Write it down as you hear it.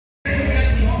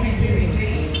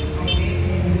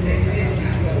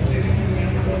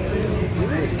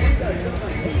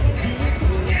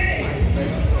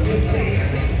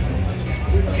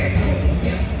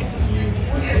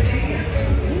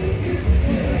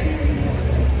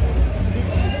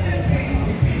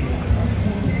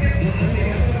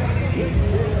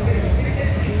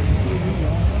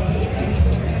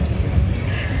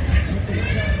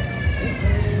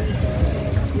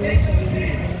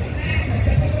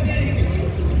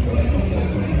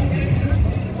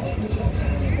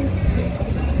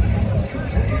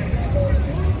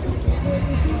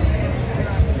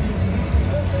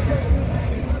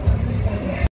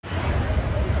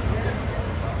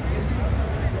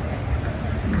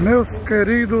Meus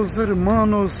queridos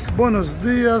irmãos, buenos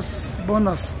dias,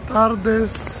 buenas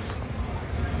tardes,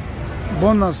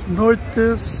 buenas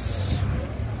noites.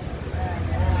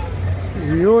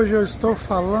 E hoje eu estou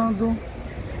falando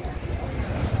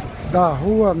da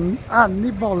rua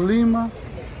Aníbal Lima,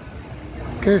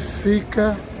 que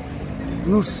fica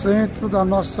no centro da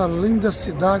nossa linda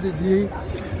cidade de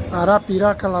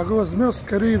Arapiraca, Alagoas. Meus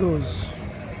queridos,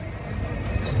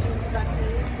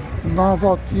 vou dar uma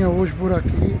voltinha hoje por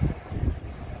aqui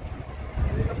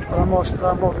para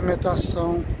mostrar a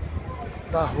movimentação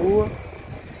da rua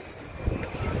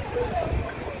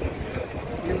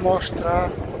e mostrar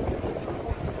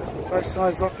quais são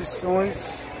as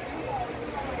opções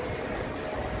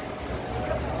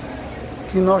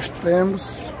que nós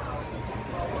temos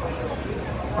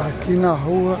aqui na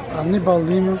rua Aníbal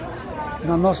Lima,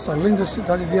 na nossa linda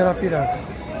cidade de Arapiraca.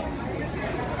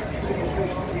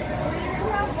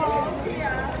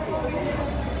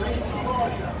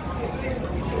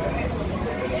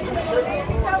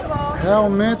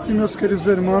 Realmente, meus queridos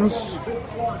irmãos,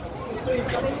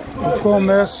 o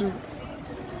comércio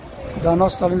da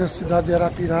nossa linda cidade de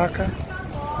Arapiraca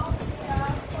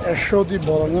é show de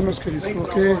bola, né, meus queridos?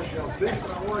 Porque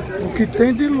o que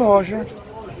tem de loja,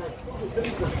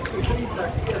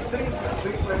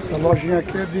 essa lojinha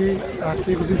aqui é de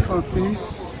artigos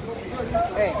infantis,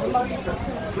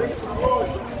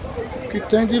 o que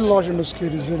tem de loja, meus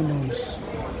queridos irmãos,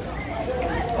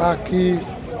 aqui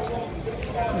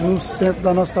no centro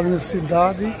da nossa linda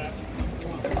cidade,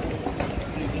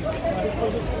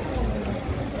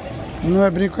 não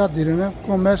é brincadeira, né? O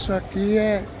comércio aqui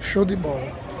é show de bola.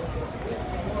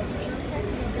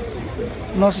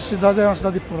 Nossa cidade é uma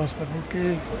cidade próspera,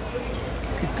 porque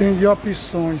que tem de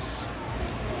opções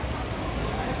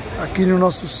aqui no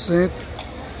nosso centro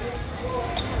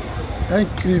é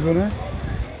incrível, né?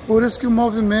 Por isso que o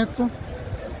movimento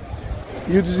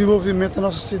e o desenvolvimento da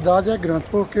nossa cidade é grande,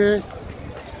 porque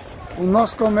o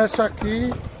nosso comércio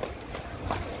aqui,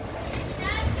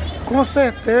 com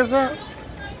certeza,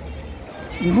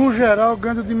 no geral,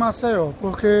 ganha de Maceió,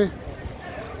 porque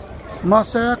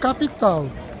Maceió é a capital,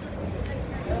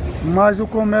 mas o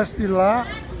comércio de lá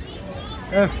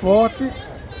é forte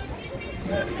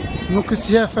no que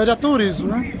se refere a turismo,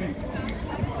 né?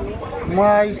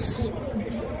 Mas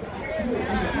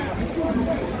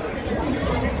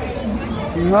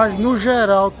no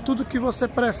geral, tudo que você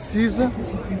precisa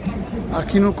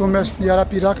aqui no comércio de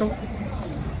Arapiraca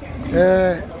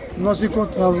nós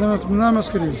encontramos, né, meus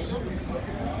queridos?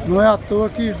 Não é à toa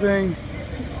que vem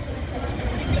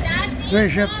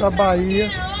gente da Bahia,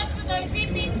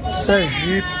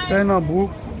 Sergipe,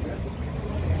 Pernambuco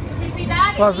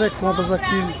fazer compras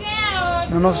aqui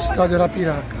na nossa cidade de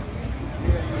Arapiraca,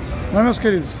 né, meus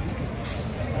queridos?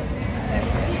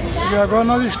 E agora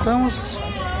nós estamos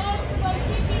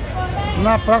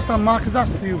na Praça Marques da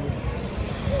Silva.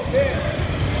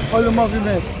 Olha o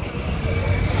movimento.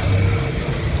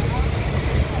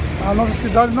 A nossa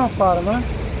cidade não para, né?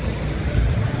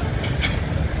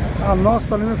 A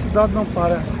nossa linda cidade não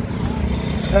para.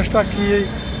 Esta aqui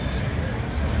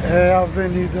é a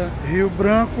Avenida Rio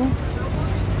Branco.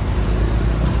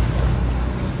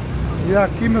 E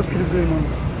aqui, meus queridos irmãos,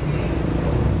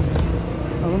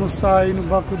 nós vamos sair no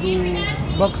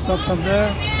Banco Santander,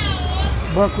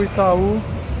 Banco Itaú.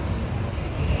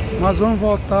 Nós vamos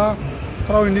voltar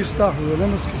para o início da rua, né,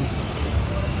 meus queridos?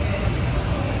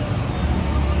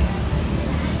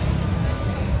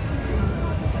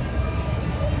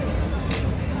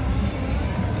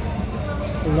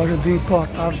 Loja de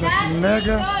importados aqui,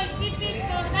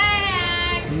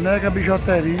 mega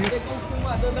bijuterias.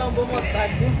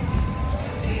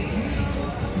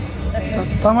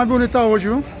 Tá mais bonita hoje,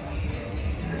 viu?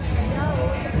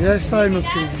 E é isso aí, meus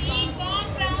queridos.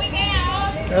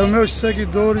 É os meus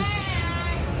seguidores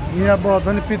me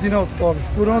abordando e pedindo autógrafo.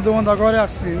 Por onde eu ando agora é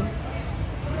assim, viu?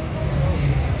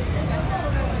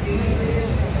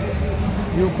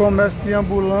 E o comércio de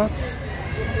ambulantes,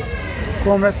 o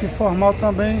comércio informal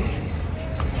também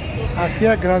aqui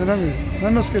é grande, né, amigo? Né,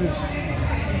 meus queridos?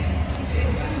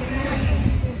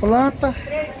 Planta,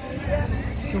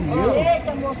 sumiu.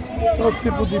 Todo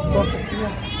tipo de planta aqui, ó.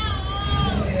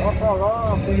 Olha pra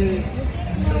lá,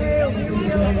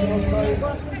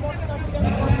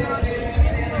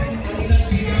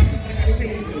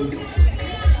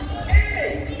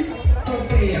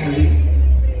 você aí,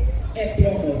 é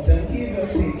promoção que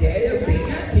você quer, eu tenho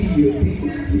aqui, eu tenho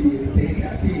aqui, eu tenho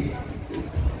aqui.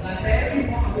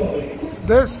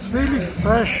 Desfile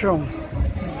Fashion.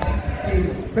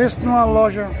 Pense numa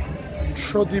loja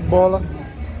show de bola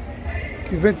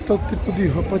que vende todo tipo de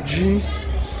roupa, jeans,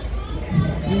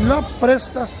 Melhor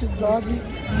preço da cidade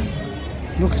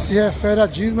no que se refere a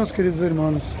jeans, meus queridos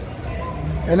irmãos,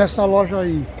 é nessa loja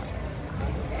aí.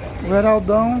 O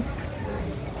Heraldão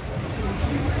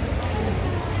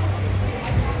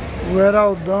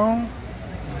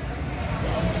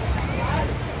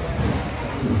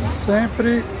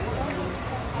sempre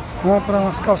compra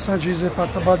umas calças jeans para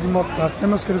trabalho de mototáxi, né,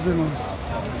 meus queridos irmãos?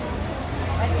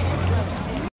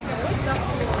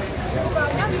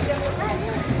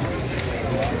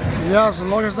 E as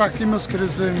lojas aqui, meus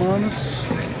queridos irmãos,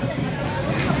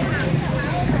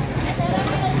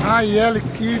 a IL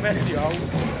Kids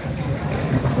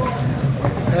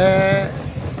é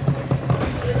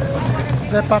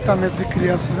departamento de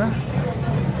crianças, né?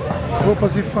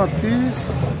 Roupas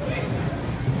infantis.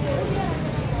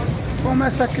 Como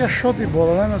essa aqui é show de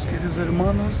bola, né, meus queridos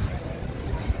irmãos?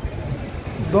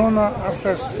 Dona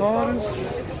Acessórios,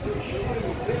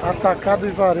 Atacado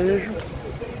e Varejo.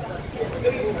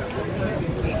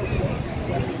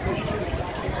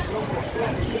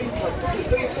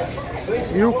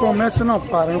 E o comércio não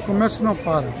para, o comércio não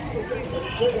para.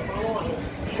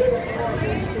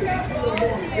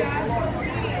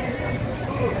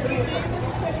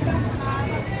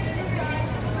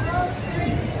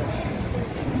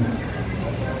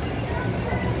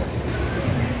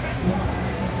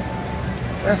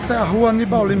 Essa é a rua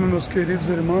Aníbal Lima, meus queridos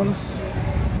irmãos.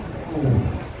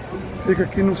 Fica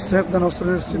aqui no centro da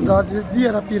nossa cidade de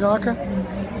Arapiraca,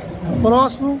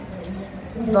 próximo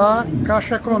da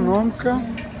Caixa Econômica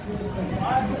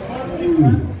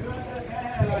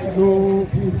do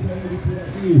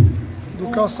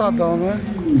calçadão, né?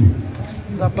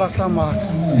 Da Praça Marques.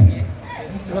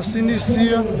 Ela se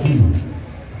inicia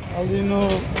ali no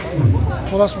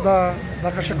próximo da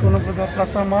Caixa Econômica da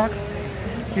Praça Marques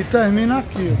e termina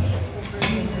aqui, ó.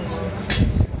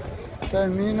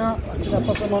 Termina aqui na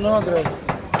Praça Manuel André.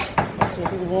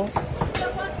 Tudo bom?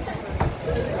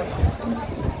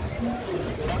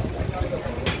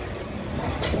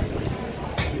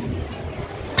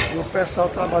 E o pessoal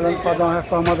trabalhando para dar uma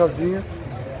reformadazinha,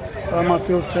 para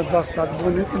manter o centro da cidade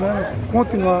bonito, né?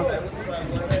 Continuar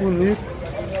bonito.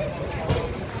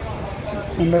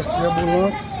 Comércio de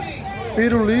ambulantes.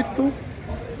 Pirulito.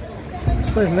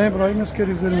 Vocês lembram aí, meus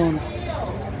queridos irmãos?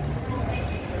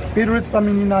 Pirulito para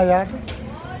meninaiada.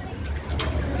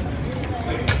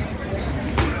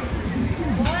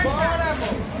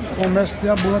 O comércio de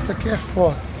ambulante aqui é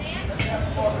forte.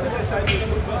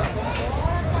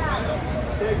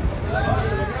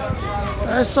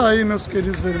 É isso aí, meus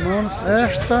queridos irmãos.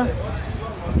 Esta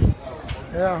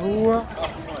é a rua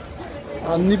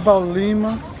Aníbal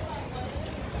Lima,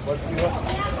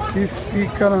 que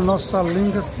fica na nossa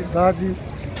linda cidade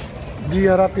de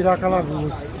Arapiraca,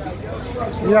 Alagoas.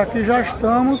 E aqui já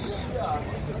estamos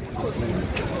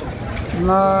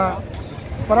na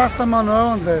Praça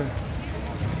Manuel André.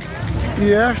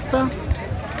 E esta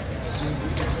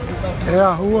é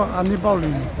a rua Aníbal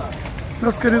Lima.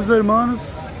 Meus queridos irmãos,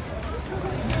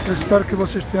 eu espero que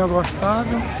vocês tenham gostado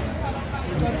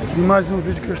de mais um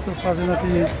vídeo que eu estou fazendo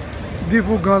aqui,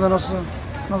 divulgando a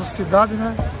nossa cidade,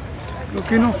 né? O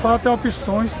que não falta é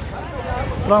opções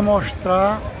para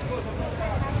mostrar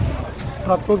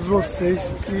para todos vocês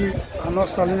que a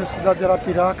nossa linda cidade de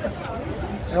Arapiraca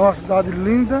é uma cidade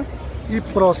linda e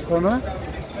próspera, né?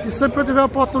 E sempre que eu tiver a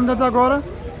oportunidade agora,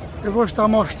 eu vou estar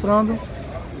mostrando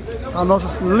a nossa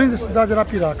linda cidade de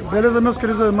Arapiraca. Beleza, meus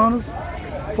queridos irmãos?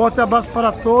 Forte abraço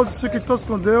para todos, fiquem todos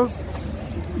com Deus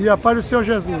e a paz do Senhor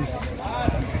Jesus.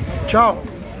 Tchau!